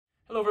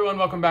Hello everyone,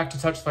 welcome back to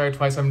Touch the Fire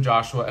Twice. I'm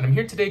Joshua, and I'm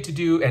here today to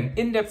do an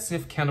in-depth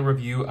sniff candle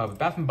review of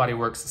Bath & Body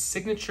Works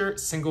Signature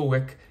Single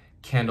Wick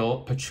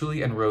Candle,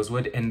 Patchouli and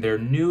Rosewood in their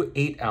new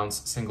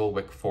 8-ounce single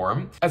wick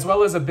form, as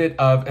well as a bit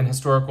of an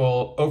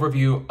historical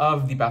overview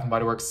of the Bath &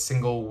 Body Works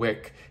single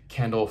wick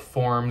candle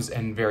forms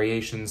and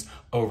variations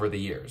over the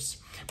years.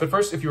 But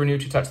first, if you are new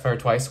to Touch the Fire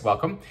Twice,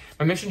 welcome.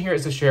 My mission here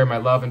is to share my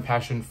love and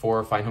passion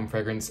for fine home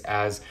fragrance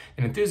as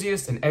an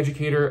enthusiast, an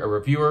educator, a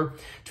reviewer,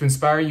 to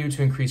inspire you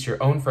to increase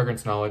your own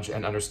fragrance knowledge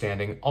and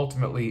understanding,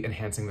 ultimately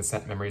enhancing the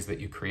scent memories that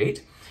you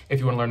create. If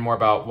you want to learn more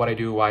about what I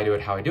do, why I do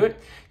it, how I do it,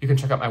 you can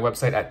check out my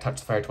website at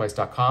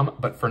TouchTheFireTwice.com.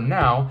 But for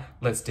now,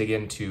 let's dig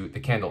into the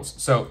candles.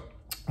 So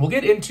we'll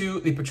get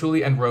into the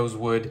Patchouli and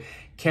Rosewood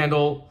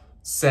candle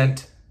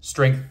scent,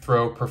 strength,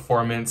 throw,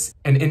 performance,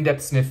 an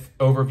in-depth sniff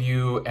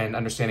overview and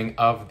understanding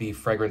of the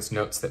fragrance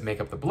notes that make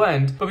up the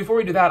blend. But before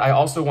we do that, I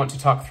also want to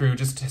talk through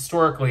just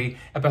historically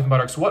at Bath &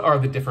 Body Works, what are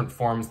the different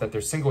forms that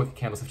their single wick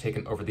candles have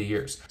taken over the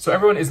years. So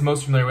everyone is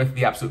most familiar with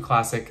the absolute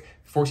classic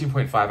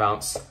 14.5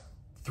 ounce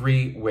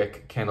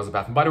 3-wick candles of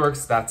Bath & Body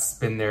Works. That's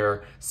been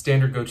their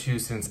standard go-to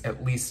since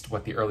at least,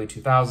 the early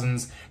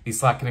 2000s. The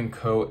Slacken &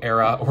 Co.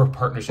 era or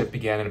partnership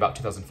began in about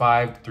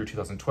 2005 through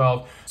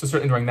 2012. So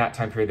certainly during that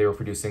time period, they were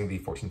producing the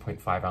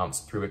 14.5 ounce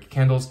 3-wick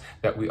candles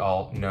that we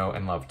all know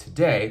and love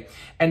today.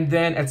 And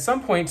then at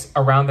some point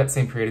around that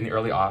same period in the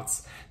early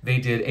aughts, they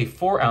did a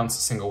 4-ounce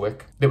single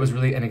wick that was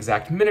really an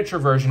exact miniature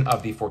version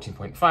of the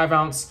 14.5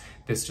 ounce.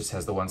 This just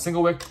has the one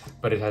single wick,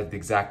 but it has the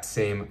exact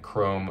same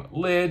chrome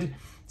lid,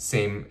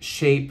 same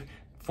shape,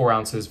 4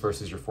 ounces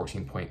versus your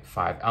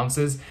 14.5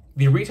 ounces.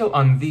 The retail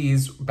on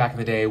these back in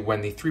the day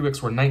when the 3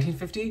 wicks were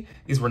 $19.50,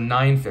 these were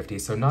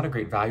 $9.50, so not a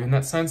great value in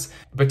that sense.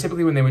 But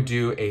typically when they would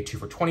do a 2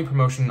 for $20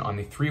 promotion on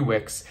the 3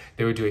 wicks,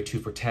 they would do a 2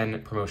 for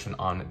 $10 promotion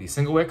on the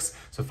single wicks.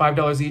 So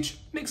 $5 each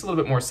makes a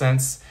little bit more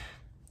sense.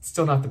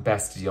 Still not the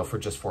best deal for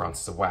just 4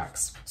 ounces of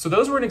wax. So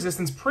those were in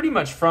existence pretty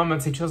much from,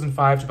 I'd say,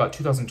 2005 to about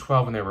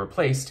 2012 when they were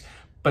replaced.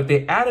 But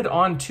they added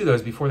on to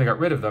those before they got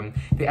rid of them.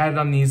 They added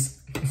on these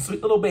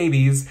sweet little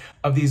babies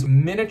of these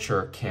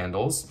miniature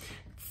candles.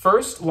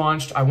 First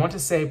launched, I want to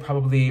say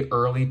probably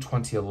early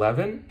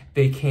 2011.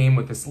 They came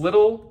with this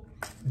little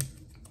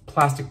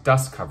plastic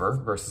dust cover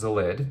versus a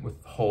lid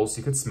with holes so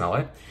you could smell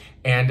it.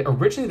 And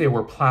originally they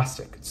were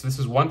plastic. So this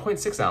was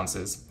 1.6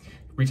 ounces,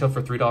 retail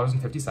for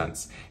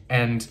 $3.50.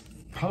 And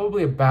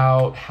probably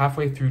about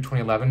halfway through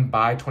 2011,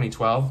 by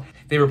 2012,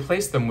 they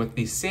replaced them with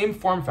the same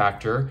form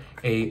factor,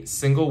 a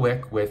single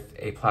wick with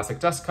a plastic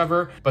dust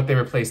cover, but they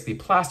replaced the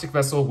plastic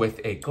vessel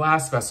with a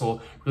glass vessel,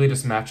 really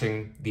just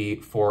matching the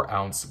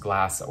 4-ounce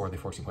glass or the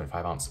 14.5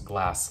 ounce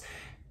glass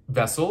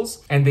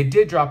vessels. And they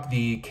did drop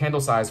the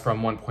candle size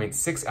from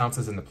 1.6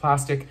 ounces in the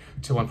plastic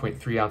to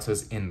 1.3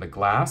 ounces in the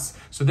glass.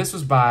 So this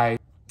was by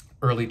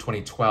early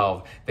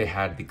 2012. They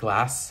had the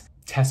glass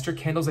tester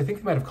candles. I think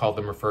they might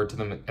have referred to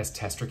them as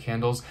tester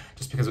candles,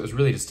 just because it was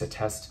really just to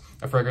test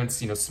a fragrance,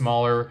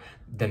 smaller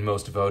than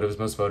most votives.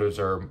 Most votives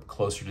are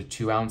closer to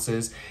 2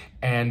 ounces.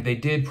 And they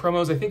did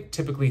promos, I think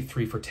typically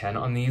 3 for $10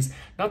 on these.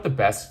 Not the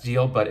best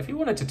deal, but if you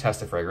wanted to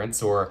test a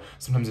fragrance, or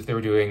sometimes if they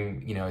were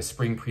doing, a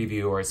spring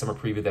preview or a summer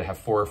preview that have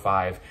 4 or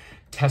 5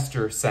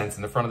 tester scents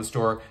in the front of the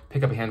store,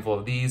 pick up a handful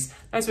of these.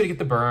 Nice way to get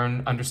the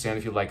burn, understand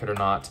if you like it or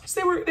not.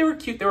 So they were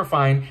cute, they were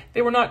fine.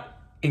 They were not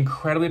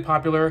incredibly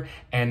popular,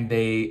 and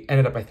they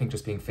ended up, I think,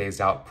 just being phased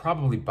out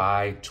probably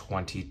by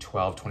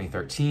 2012,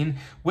 2013,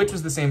 which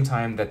was the same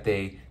time that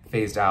they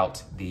phased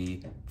out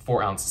the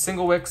 4-ounce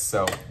single wicks.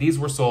 So these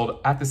were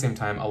sold at the same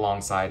time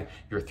alongside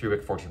your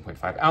 3-wick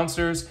 14.5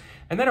 ouncers.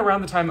 And then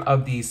around the time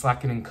of the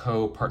Slacken &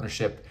 Co.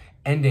 partnership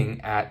ending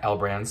at L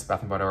Brands,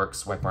 Bath & Body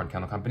Works, White Barn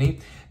Candle Company,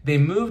 they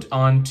moved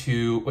on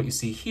to what you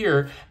see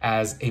here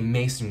as a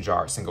mason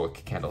jar single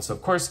wick candle. So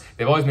of course,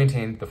 they've always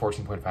maintained the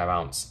 14.5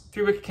 ounce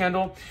 3-wick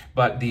candle,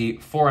 but the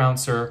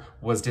 4-ouncer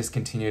was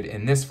discontinued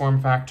in this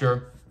form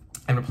factor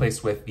and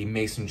replaced with the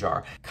mason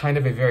jar. Kind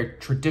of a very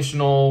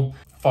traditional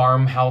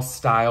farmhouse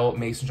style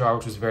mason jar,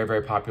 which was very,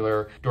 very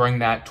popular during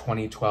that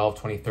 2012,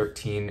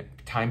 2013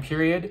 time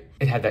period.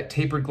 It had that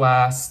tapered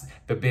glass,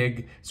 the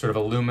big sort of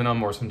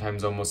aluminum or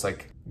sometimes almost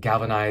like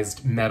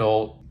galvanized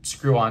metal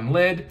screw-on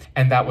lid,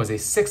 and that was a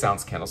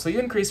 6-ounce candle. So you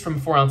increased from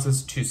 4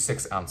 ounces to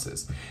 6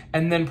 ounces.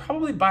 And then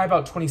probably by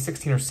about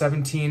 2016 or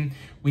 17,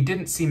 we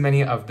didn't see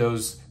many of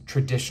those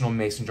traditional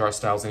mason jar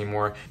styles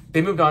anymore.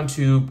 They moved on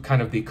to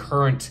kind of the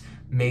current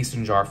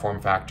mason jar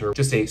form factor,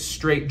 just a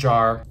straight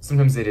jar.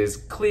 Sometimes it is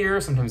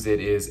clear, sometimes it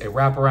is a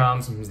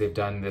wraparound, sometimes they've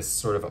done this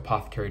sort of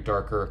apothecary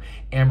darker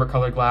amber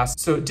colored glass.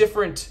 So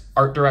different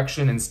art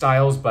direction and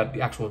styles, but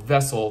the actual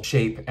vessel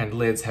shape and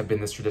lids have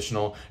been this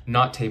traditional,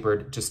 not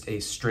tapered, just a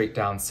straight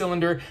down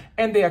cylinder.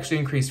 And they actually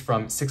increased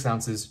from 6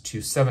 ounces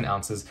to 7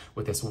 ounces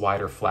with this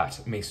wider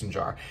flat mason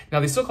jar.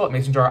 Now they still call it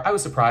mason jar. I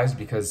was surprised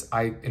because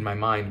in my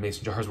mind,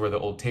 mason jars were the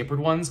old tapered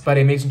ones, but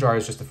a mason jar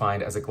is just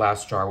defined as a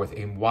glass jar with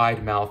a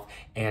wide mouth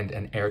and an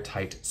an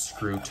airtight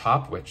screw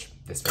top, which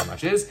this very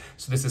much is.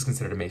 So this is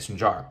considered a mason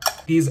jar.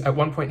 These at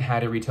one point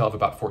had a retail of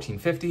about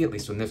 $14.50, at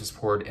least when this was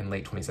poured in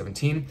late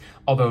 2017.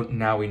 Although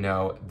now we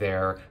know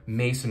their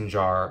mason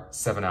jar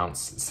 7-ounce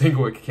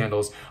single wick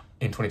candles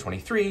in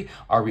 2023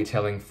 are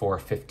retailing for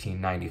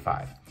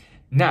 $15.95.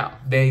 Now,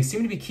 they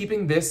seem to be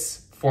keeping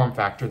this form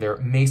factor, their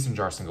mason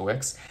jar single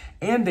wicks,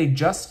 and they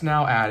just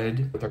now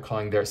added what they're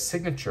calling their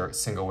signature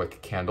single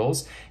wick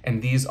candles.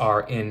 And these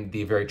are in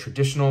the very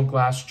traditional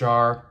glass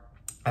jar.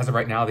 As of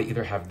right now, they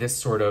either have this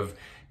sort of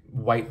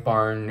White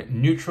Barn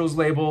neutrals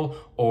label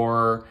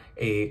or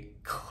a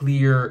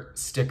clear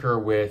sticker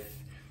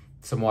with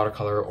some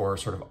watercolor or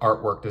sort of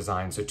artwork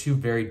design. So two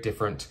very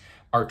different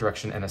art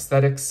direction and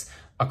aesthetics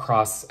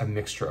across a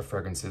mixture of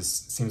fragrances.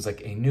 Seems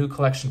like a new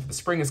collection for the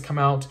spring has come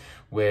out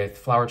with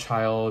Flower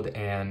Child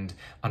and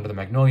Under the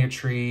Magnolia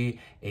Tree,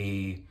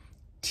 a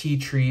tea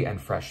tree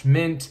and fresh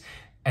mint,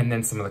 and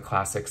then some of the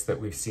classics that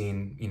we've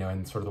seen, you know,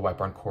 in sort of the White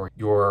Barn core,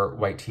 your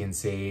white tea and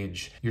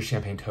sage, your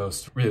champagne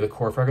toast, really the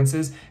core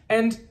fragrances.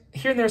 And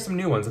here and there are some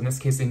new ones, in this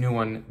case, a new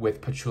one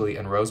with patchouli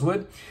and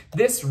rosewood.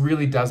 This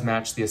really does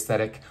match the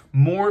aesthetic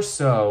more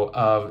so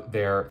of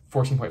their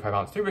 14.5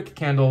 ounce 3-wick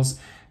candles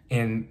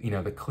in, you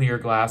know, the clear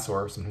glass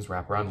or sometimes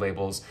wraparound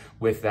labels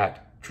with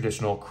that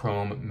traditional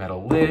chrome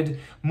metal lid,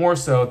 more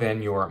so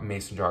than your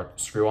mason jar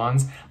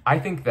screw-ons. I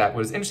think that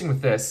what is interesting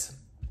with this,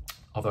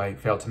 although I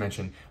failed to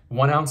mention,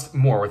 1 ounce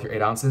more with your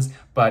 8 ounces,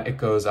 but it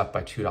goes up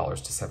by $2 to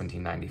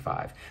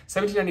 $17.95.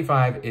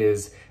 $17.95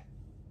 is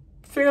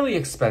fairly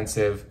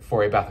expensive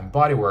for a Bath &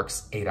 Body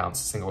Works 8-ounce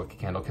single wick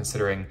candle,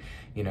 considering,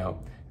 you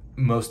know,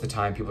 most of the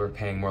time people are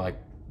paying more like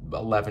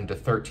 $11 to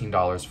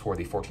 $13 for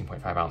the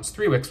 14.5 ounce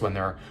 3 wicks when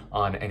they're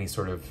on any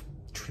sort of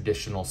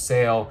traditional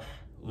sale,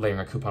 layering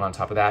a coupon on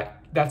top of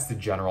that. That's the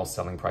general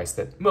selling price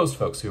that most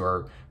folks who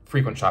are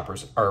frequent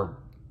shoppers are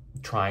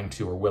trying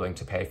to or willing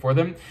to pay for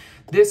them.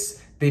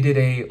 This, they did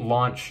a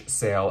launch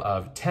sale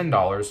of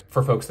 $10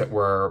 for folks that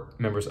were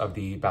members of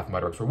the Bath &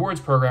 Body Works Rewards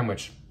program,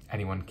 which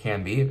anyone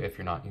can be. If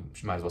you're not, you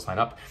might as well sign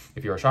up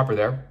if you're a shopper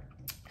there.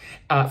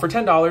 For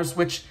 $10,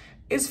 which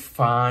is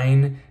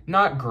fine,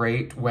 not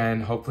great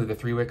when hopefully the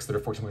 3 wicks that are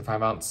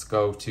 14.5 ounce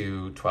go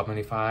to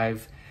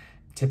 $12.95,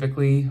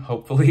 typically,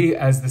 hopefully,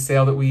 as the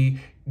sale that we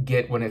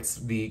get when it's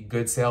the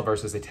good sale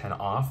versus a 10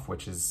 off,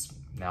 which is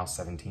now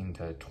 $17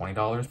 to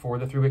 $20 for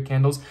the 3-wick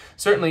candles.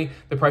 Certainly,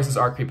 the prices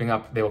are creeping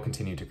up. They will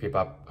continue to creep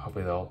up.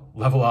 Hopefully, they'll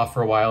level off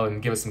for a while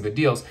and give us some good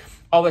deals.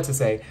 All that to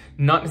say,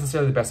 not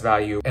necessarily the best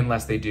value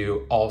unless they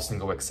do all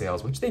single wick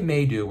sales, which they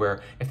may do,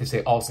 where if they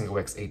say all single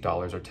wicks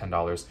 $8 or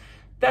 $10,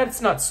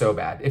 that's not so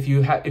bad. If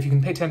you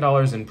can pay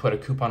 $10 and put a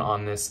coupon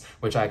on this,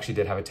 which I actually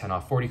did have a 10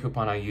 off 40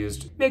 coupon I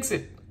used, makes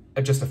it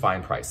just a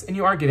fine price. And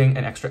you are getting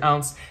an extra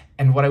ounce.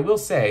 And what I will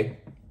say,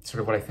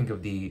 sort of what I think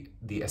of the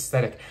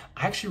aesthetic,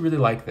 I actually really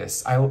like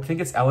this. I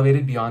think it's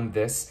elevated beyond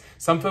this.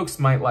 Some folks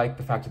might like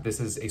the fact that this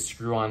is a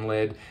screw-on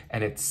lid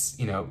and it's,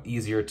 you know,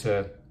 easier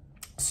to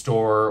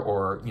store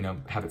or, you know,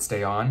 have it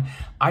stay on.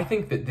 I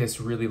think that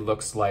this really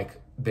looks like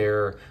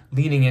they're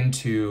leaning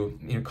into,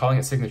 you know, calling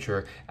it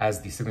signature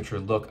as the signature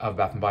look of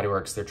Bath & Body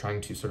Works. They're trying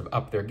to sort of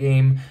up their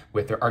game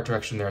with their art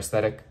direction, their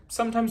aesthetic,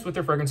 sometimes with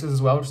their fragrances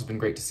as well, which has been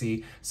great to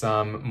see.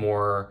 Some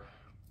more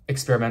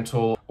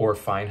experimental or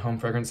fine home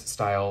fragrance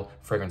style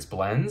fragrance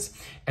blends.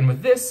 And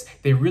with this,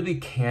 they really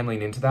can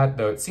lean into that,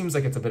 though it seems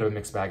like it's a bit of a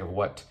mixed bag of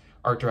what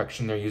art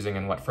direction they're using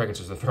and what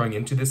fragrances they're throwing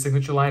into this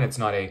signature line. It's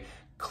not a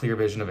clear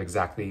vision of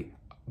exactly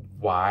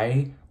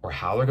why or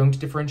how they're going to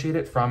differentiate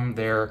it from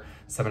their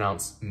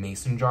 7-ounce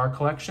mason jar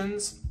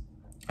collections,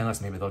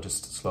 unless maybe they'll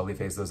just slowly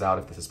phase those out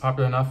if this is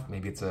popular enough.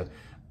 Maybe it's a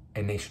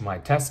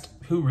nationwide test.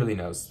 Who really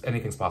knows?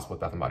 Anything's possible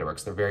with Bath & Body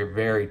Works. They're very,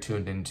 very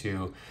tuned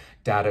into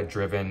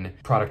data-driven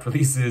product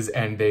releases,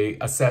 and they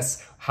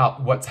assess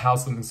how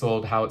something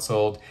sold, how it's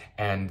sold,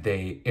 and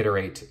they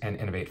iterate and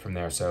innovate from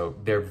there. So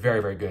they're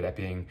very, very good at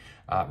being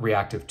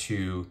reactive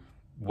to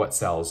what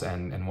sells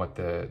and what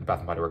the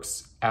Bath & Body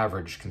Works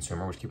average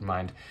consumer, which keep in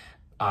mind,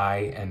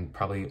 I and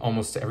probably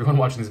almost everyone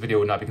watching this video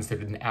would not be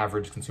considered an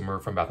average consumer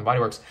from Bath &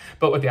 Body Works,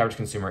 but what the average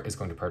consumer is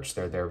going to purchase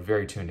there. They're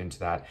very tuned into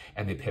that,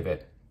 and they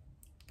pivot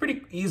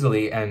pretty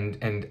easily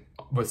and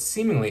was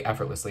seemingly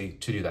effortlessly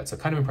to do that. So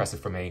kind of impressive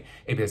from a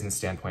business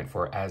standpoint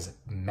for as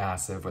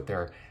massive with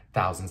their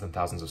thousands and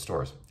thousands of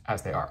stores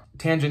as they are.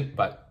 Tangent,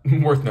 but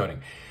worth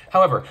noting.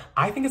 However,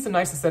 I think it's a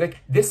nice aesthetic.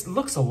 This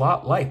looks a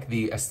lot like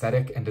the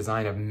aesthetic and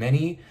design of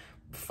many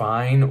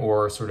fine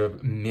or sort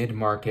of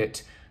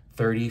mid-market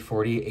 $30,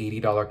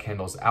 $40, $80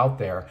 candles out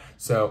there.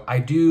 So I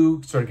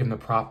do sort of give them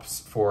the props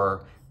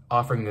for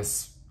offering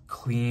this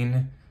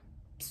clean,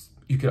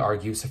 you could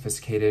argue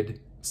sophisticated,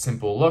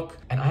 simple look.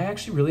 And I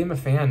actually really am a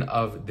fan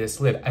of this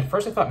lid. At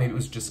first I thought maybe it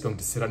was just going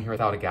to sit on here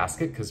without a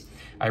gasket, because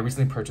I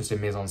recently purchased a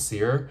Maison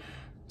Cyr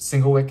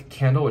single wick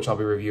candle, which I'll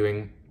be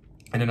reviewing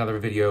in another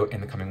video in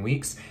the coming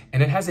weeks.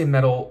 And it has a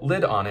metal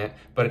lid on it,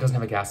 but it doesn't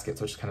have a gasket,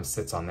 so it just kind of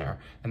sits on there.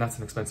 And that's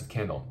an expensive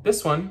candle.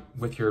 This one,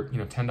 with your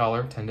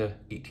 $10 to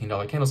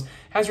 $18 candles,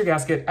 has your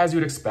gasket, as you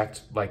would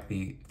expect, like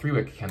the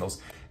 3-wick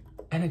candles.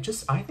 and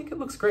I think it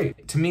looks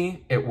great. To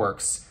me, it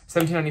works.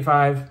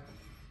 $17.95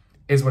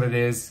 is what it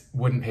is.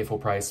 Wouldn't pay full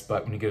price,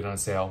 but when you get it on a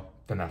sale,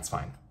 then that's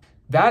fine.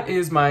 That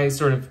is my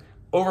sort of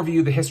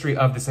overview, the history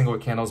of the single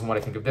wick candles and what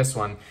I think of this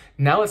one.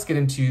 Now let's get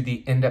into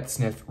the in-depth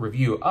sniff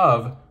review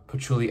of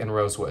Patchouli and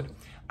Rosewood.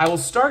 I will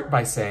start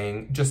by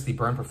saying just the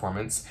burn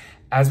performance.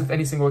 As with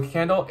any single wick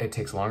candle, it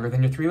takes longer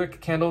than your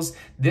 3-wick candles.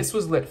 This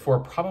was lit for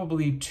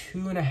probably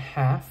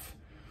 2.5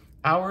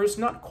 hours,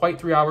 not quite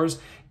 3 hours.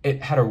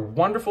 It had a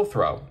wonderful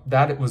throw.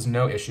 That it was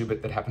no issue,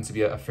 but that happens to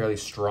be a fairly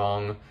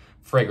strong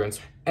fragrance.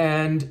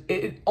 And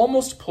it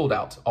almost pulled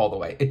out all the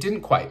way. It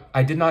didn't quite.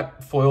 I did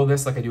not foil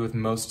this like I do with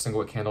most single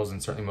wick candles,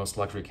 and certainly most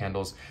luxury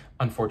candles,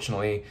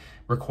 unfortunately,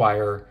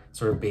 require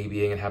sort of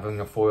babying and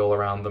having a foil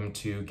around them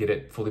to get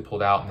it fully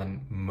pulled out, and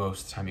then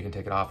most of the time you can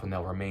take it off and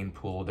they'll remain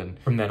pulled and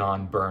from then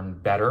on burn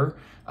better.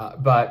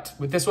 But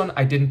with this one,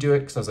 I didn't do it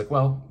because I was like,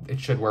 well, it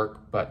should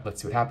work, but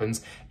let's see what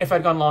happens. If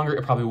I'd gone longer,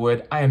 it probably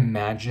would. I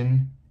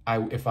imagine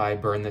if I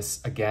burn this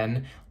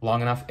again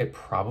long enough, it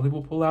probably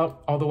will pull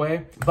out all the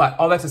way. But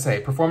all that to say,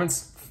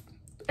 performance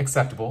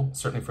acceptable,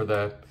 certainly for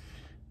the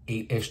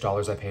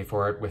 $8-ish I paid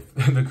for it with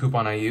the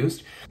coupon I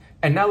used.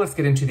 And now let's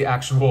get into the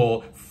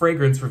actual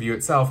fragrance review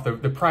itself, the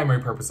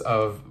primary purpose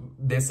of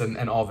this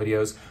and all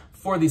videos,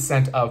 for the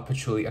scent of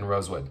Patchouli and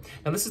Rosewood.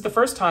 Now this is the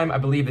first time I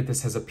believe that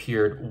this has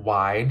appeared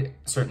wide,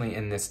 certainly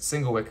in this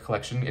single wick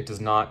collection. It does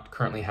not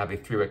currently have a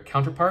 3-wick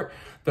counterpart,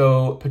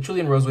 though Patchouli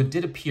and Rosewood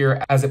did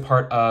appear as a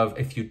part of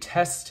a few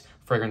test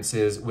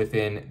fragrances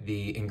within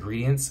the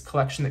ingredients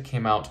collection that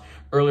came out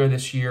earlier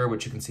this year,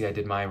 which you can see I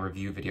did my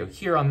review video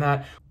here on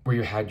that, where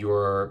you had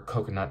your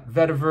coconut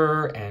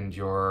vetiver and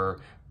your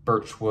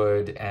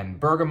birchwood and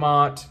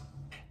bergamot.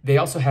 They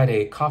also had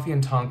a coffee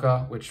and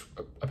tonka, which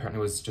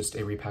apparently was just a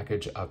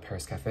repackage of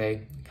Paris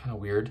Cafe, kind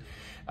of weird,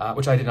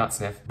 which I did not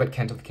sniff, but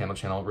Kent of the Candle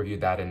Channel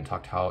reviewed that and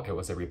talked how it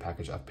was a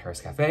repackage of Paris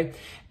Cafe.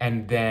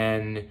 And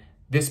then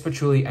this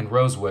Patchouli and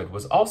Rosewood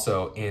was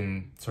also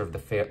in sort of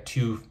the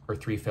 2 or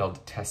 3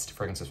 failed test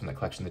fragrances from the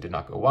collection that did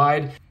not go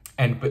wide.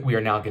 But we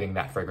are now getting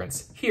that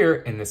fragrance here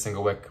in this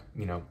single wick,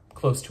 you know,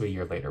 close to a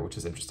year later, which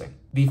is interesting.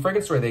 The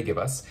fragrance story they give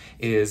us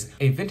is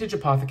a vintage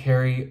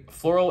apothecary,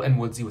 floral and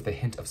woodsy with a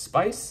hint of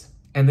spice.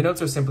 And the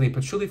notes are simply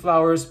patchouli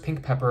flowers,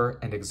 pink pepper,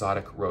 and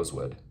exotic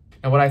rosewood.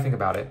 Now what I think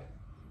about it,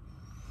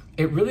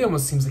 it really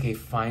almost seems like a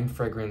fine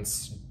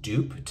fragrance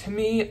dupe to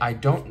me. I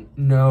don't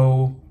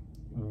know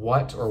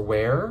what or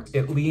where.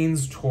 It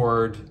leans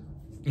toward,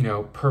 you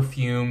know,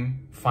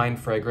 perfume, fine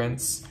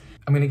fragrance.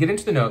 I'm gonna get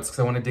into the notes because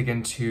I want to dig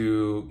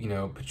into, you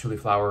know, patchouli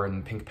flower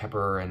and pink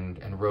pepper and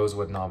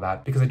rosewood and all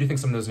that, because I do think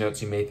some of those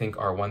notes you may think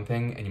are one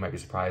thing and you might be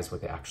surprised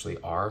what they actually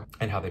are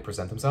and how they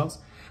present themselves.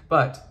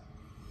 But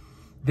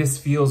this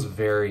feels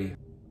very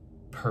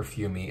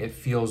perfumey. It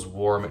feels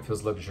warm, it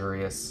feels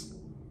luxurious.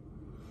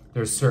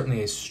 There's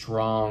certainly a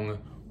strong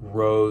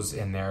rose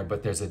in there,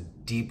 but there's a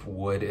deep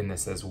wood in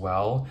this as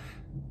well.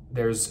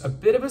 There's a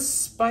bit of a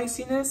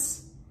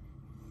spiciness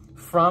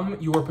from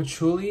your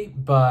patchouli,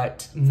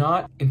 but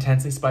not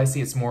intensely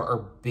spicy. It's more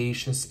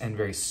herbaceous and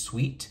very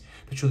sweet.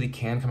 Patchouli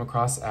can come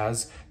across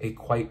as a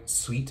quite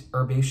sweet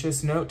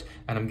herbaceous note,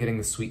 and I'm getting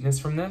the sweetness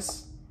from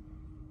this.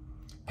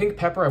 Pink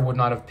pepper I would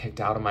not have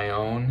picked out on my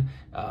own.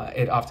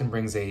 It often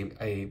brings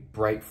a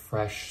bright,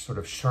 fresh sort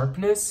of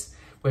sharpness,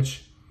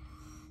 which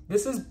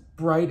this is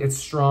bright, it's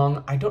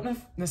strong. I don't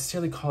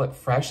necessarily call it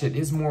fresh. It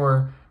is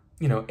more,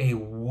 you know, a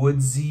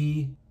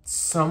woodsy,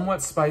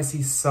 somewhat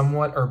spicy,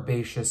 somewhat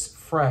herbaceous,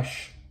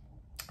 fresh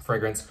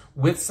fragrance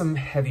with some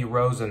heavy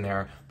rose in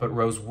there, but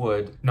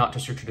rosewood, not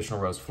just your traditional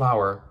rose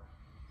flower.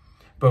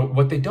 But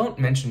what they don't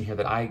mention here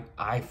that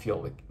I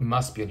feel like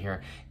must be in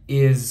here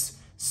is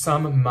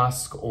some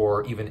musk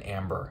or even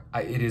amber.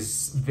 It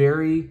is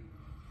very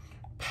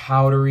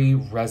powdery,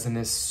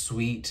 resinous,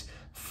 sweet,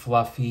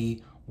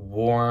 fluffy,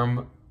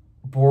 warm,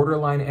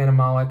 borderline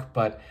animalic,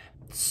 but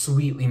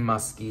sweetly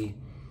musky,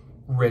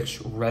 rich,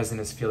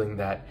 resinous feeling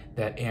that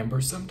amber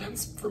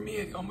sometimes, for me,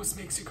 it almost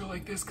makes you go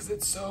like this because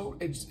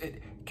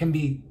it can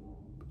be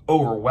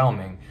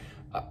overwhelming,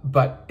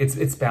 but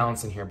it's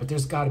balanced in here. But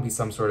there's got to be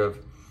some sort of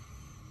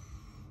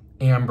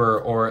amber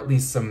or at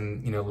least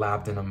some, you know,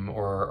 labdanum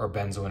or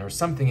benzoin or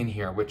something in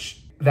here,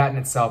 which that in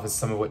itself is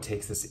some of what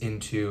takes this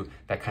into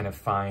that kind of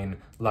fine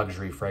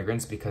luxury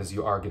fragrance, because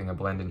you are getting a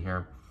blend in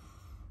here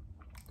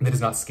that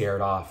is not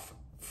scared off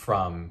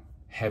from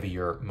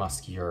heavier,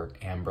 muskier,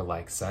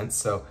 amber-like scents.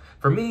 So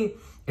for me,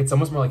 it's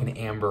almost more like an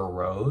amber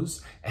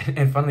rose.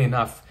 And funnily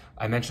enough,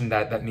 I mentioned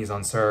that Mise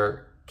en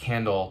Serre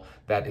candle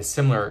that is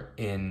similar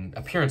in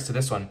appearance to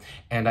this one,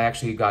 and I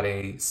actually got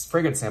a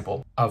fragrance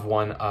sample of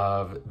one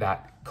of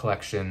that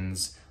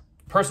collection's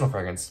personal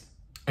fragrance,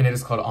 and it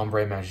is called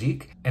Ombre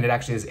Magique, and it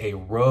actually is a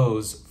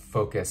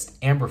rose-focused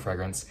amber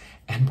fragrance.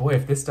 And boy,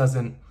 if this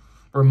doesn't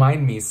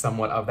remind me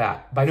somewhat of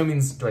that. By no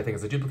means do I think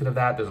it's a duplicate of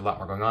that. There's a lot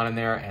more going on in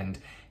there, and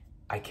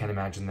I can't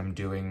imagine them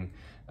doing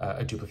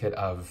a duplicate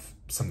of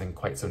something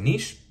quite so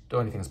niche, though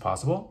anything is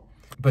possible.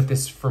 But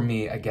this, for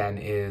me, again,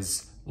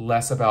 is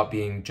less about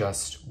being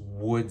just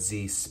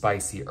woodsy,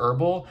 spicy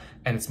herbal,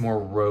 and it's more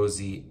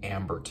rosy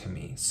amber to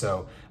me.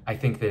 So I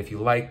think that if you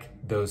like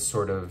those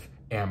sort of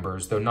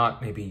ambers, though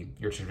not maybe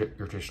your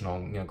traditional,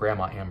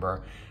 grandma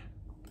amber,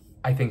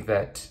 I think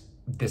that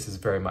this is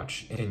very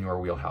much in your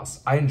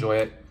wheelhouse. I enjoy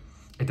it.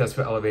 It does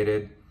feel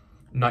elevated.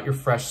 Not your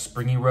fresh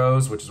springy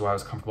rose, which is why I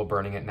was comfortable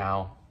burning it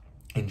now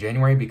in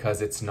January,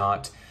 because it's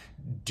not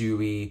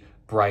dewy,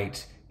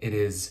 bright. It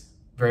is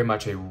very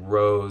much a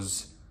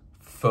rose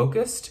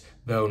focused,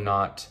 though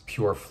not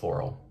pure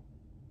floral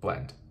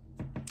blend.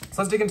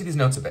 So let's dig into these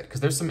notes a bit,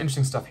 because there's some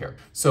interesting stuff here.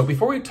 So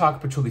before we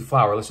talk patchouli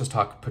flower, let's just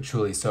talk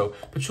patchouli. So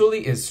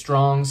patchouli is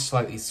strong,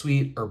 slightly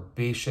sweet,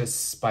 herbaceous,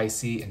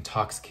 spicy,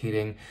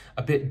 intoxicating,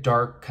 a bit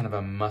dark, kind of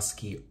a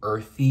musky,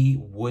 earthy,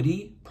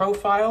 woody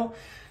profile.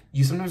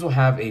 You sometimes will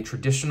have a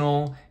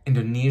traditional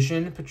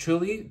Indonesian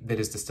patchouli that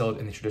is distilled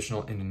in the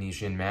traditional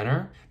Indonesian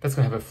manner. That's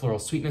gonna have a floral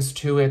sweetness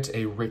to it,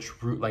 a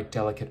rich root-like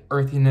delicate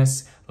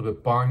earthiness, a little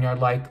bit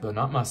barnyard-like, though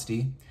not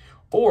musty.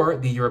 Or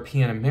the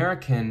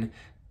European-American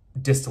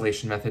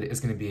distillation method is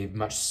gonna be a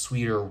much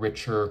sweeter,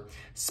 richer,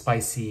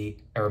 spicy,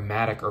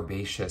 aromatic,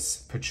 herbaceous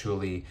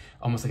patchouli,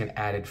 almost like an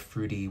added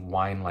fruity,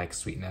 wine-like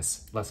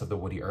sweetness, less of the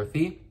woody,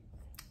 earthy.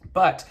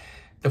 But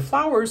the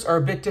flowers are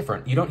a bit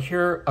different. You don't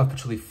hear of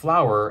patchouli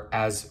flower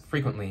as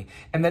frequently,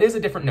 and that is a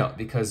different note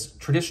because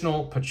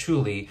traditional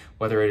patchouli,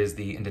 whether it is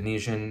the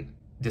Indonesian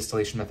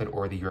distillation method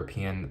or the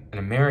European and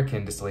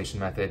American distillation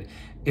method,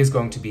 is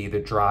going to be the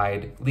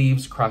dried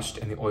leaves crushed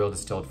and the oil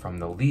distilled from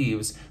the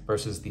leaves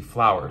versus the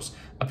flowers.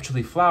 A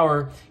patchouli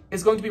flower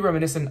is going to be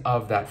reminiscent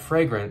of that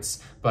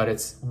fragrance, but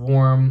it's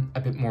warm,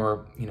 a bit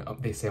more,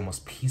 they say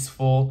almost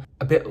peaceful,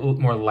 a bit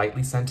more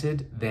lightly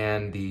scented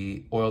than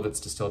the oil that's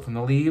distilled from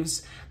the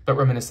leaves, but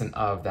reminiscent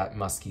of that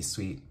musky,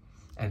 sweet,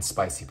 and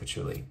spicy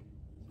patchouli.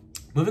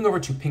 Moving over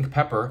to pink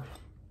pepper,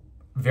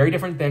 very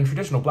different than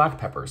traditional black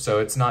pepper. So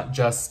it's not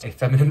just a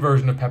feminine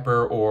version of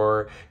pepper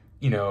or,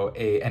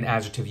 an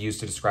adjective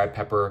used to describe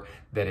pepper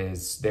that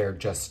is there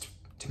just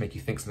to make you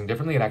think something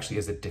differently. It actually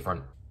is a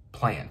different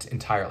plant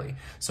entirely.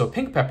 So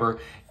pink pepper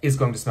is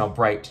going to smell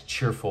bright,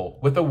 cheerful,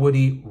 with a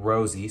woody,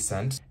 rosy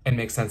scent, and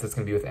makes sense that's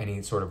going to be with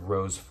any sort of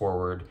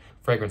rose-forward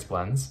fragrance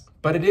blends.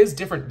 But it is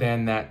different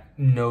than that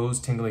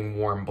nose-tingling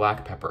warm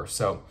black pepper.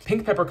 So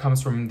pink pepper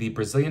comes from the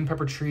Brazilian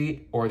pepper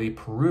tree or the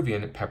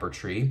Peruvian pepper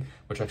tree,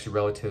 which are actually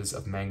relatives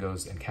of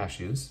mangoes and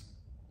cashews.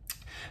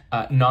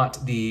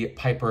 Not the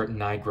Piper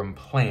nigrum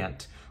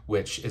plant,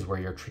 which is where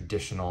your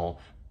traditional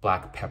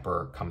black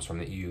pepper comes from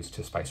that you use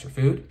to spice your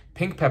food.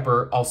 Pink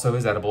pepper also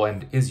is edible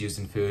and is used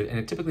in food, and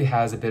it typically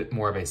has a bit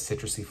more of a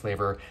citrusy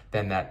flavor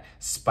than that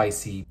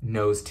spicy,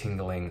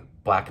 nose-tingling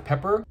black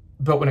pepper.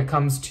 But when it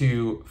comes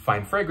to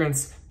fine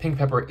fragrance, pink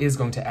pepper is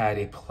going to add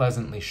a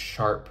pleasantly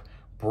sharp,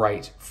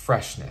 bright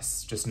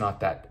freshness, just not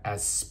that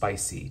as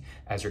spicy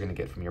as you're gonna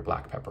get from your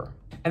black pepper.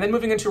 And then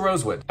moving into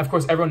rosewood. Of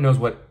course, everyone knows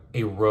what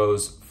a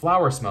rose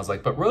flower smells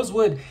like, but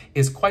rosewood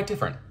is quite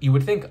different. You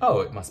would think, oh,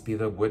 it must be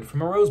the wood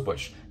from a rose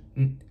bush.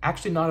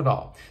 Actually, not at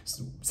all,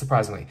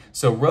 surprisingly.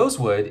 So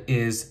rosewood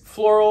is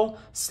floral,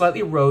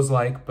 slightly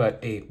rose-like, but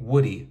a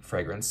woody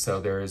fragrance.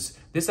 So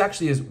this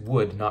actually is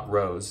wood, not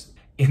rose,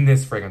 in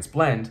this fragrance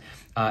blend.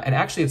 And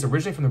actually, it's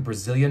originally from the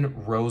Brazilian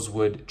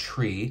rosewood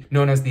tree,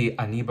 known as the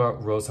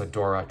Aniba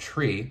rosadora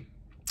tree,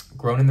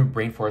 grown in the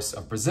rainforests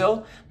of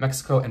Brazil,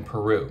 Mexico, and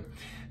Peru.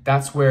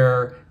 That's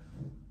where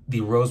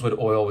the rosewood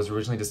oil was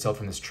originally distilled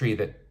from this tree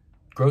that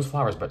grows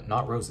flowers, but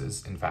not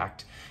roses, in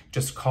fact.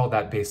 Just called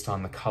that based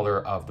on the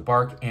color of the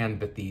bark and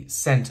that the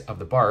scent of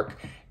the bark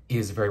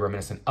is very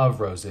reminiscent of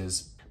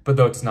roses, but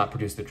though it does not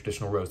produce the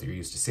traditional rose that you're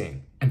used to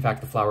seeing. In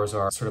fact, the flowers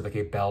are sort of like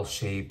a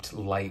bell-shaped,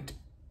 light,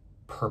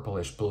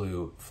 purplish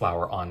blue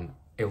flower on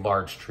a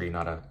large tree,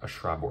 not a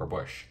shrub or a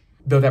bush.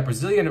 Though that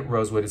Brazilian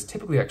rosewood is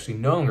typically actually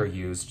no longer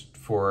used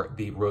for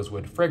the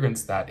rosewood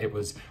fragrance that it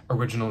was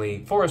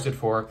originally forested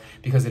for,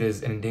 because it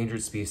is an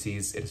endangered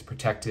species, it is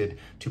protected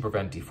to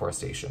prevent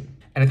deforestation.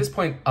 And at this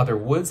point, other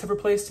woods have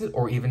replaced it,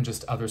 or even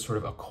just other sort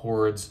of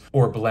accords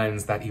or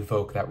blends that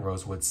evoke that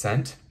rosewood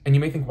scent. And you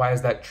may think, why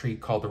is that tree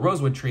called the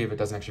rosewood tree if it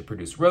doesn't actually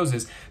produce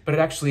roses? But it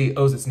actually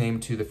owes its name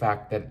to the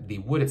fact that the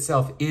wood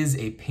itself is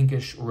a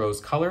pinkish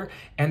rose color,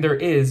 and there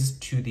is,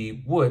 to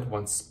the wood,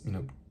 once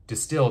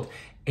distilled,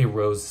 a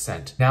rose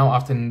scent. Now,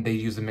 often they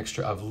use a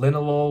mixture of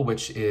linalool,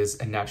 which is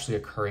a naturally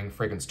occurring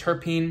fragrance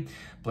terpene,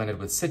 blended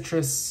with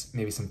citrus,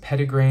 maybe some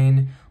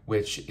petitgrain,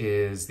 which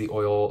is the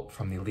oil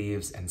from the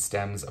leaves and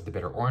stems of the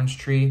bitter orange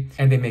tree.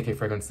 And they make a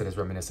fragrance that is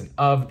reminiscent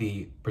of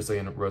the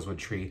Brazilian rosewood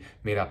tree,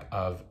 made up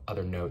of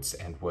other notes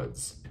and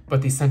woods.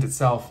 But the scent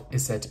itself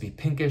is said to be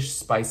pinkish,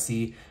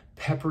 spicy,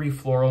 peppery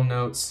floral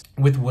notes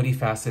with woody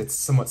facets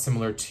somewhat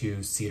similar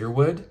to cedar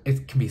wood.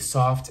 It can be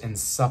soft and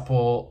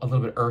supple, a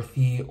little bit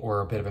earthy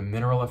or a bit of a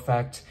mineral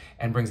effect,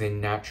 and brings a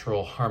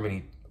natural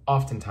harmony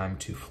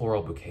oftentimes to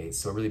floral bouquets.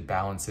 So it really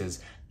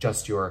balances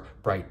just your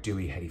bright,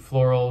 dewy, heady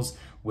florals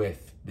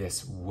with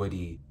this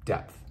woody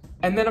depth.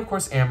 And then of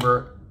course,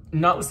 amber,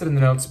 not listed in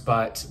the notes,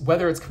 but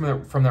whether it's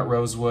coming from that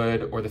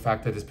rosewood or the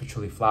fact that it's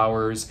patchouli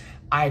flowers,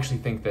 I actually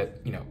think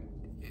that,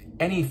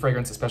 any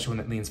fragrance, especially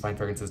when it leans fine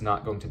fragrance, is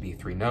not going to be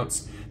 3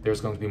 notes.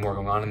 There's going to be more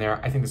going on in there.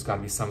 I think there's got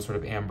to be some sort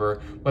of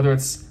amber, whether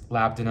it's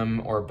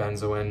labdanum or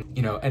benzoin.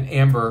 You know, an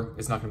amber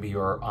is not going to be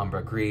your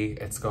ambre gris.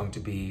 It's going to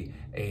be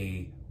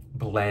a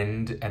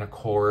blend and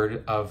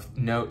accord of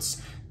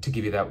notes to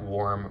give you that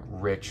warm,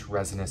 rich,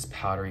 resinous,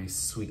 powdery,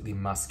 sweetly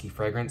musky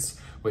fragrance,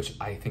 which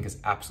I think is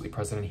absolutely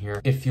present in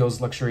here. It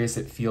feels luxurious,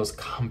 it feels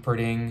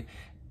comforting,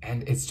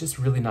 and it's just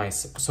really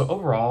nice. So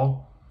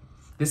overall,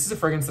 this is a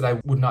fragrance that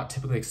I would not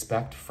typically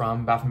expect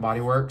from Bath &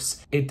 Body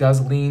Works. It does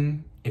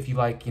lean, if you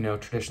like, you know,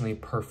 traditionally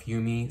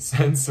perfumey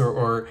scents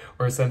or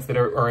scents that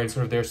are in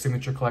sort of their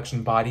signature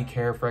collection body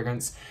care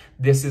fragrance.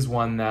 This is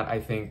one that I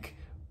think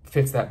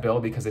fits that bill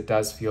because it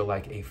does feel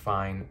like a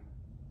fine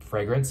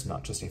fragrance,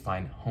 not just a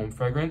fine home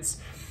fragrance.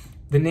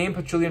 The name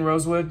Patchouli and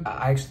Rosewood,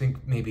 I actually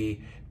think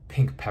maybe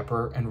pink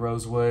pepper and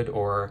rosewood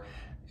or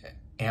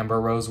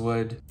amber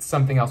rosewood.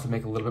 Something else would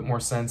make a little bit more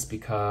sense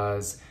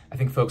because I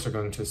think folks are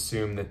going to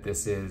assume that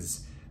this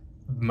is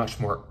much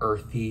more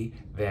earthy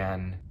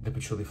than the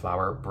patchouli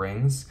flower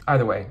brings.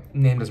 Either way,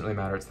 name doesn't really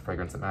matter, it's the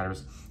fragrance that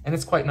matters. And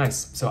it's quite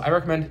nice. So I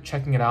recommend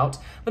checking it out.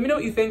 Let me know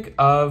what you think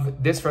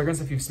of this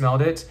fragrance if you've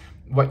smelled it,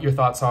 what your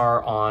thoughts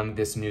are on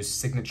this new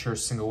Signature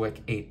Single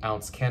Wick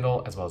 8-ounce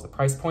candle, as well as the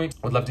price point.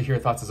 I would love to hear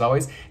your thoughts as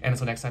always. And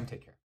until next time,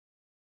 take care.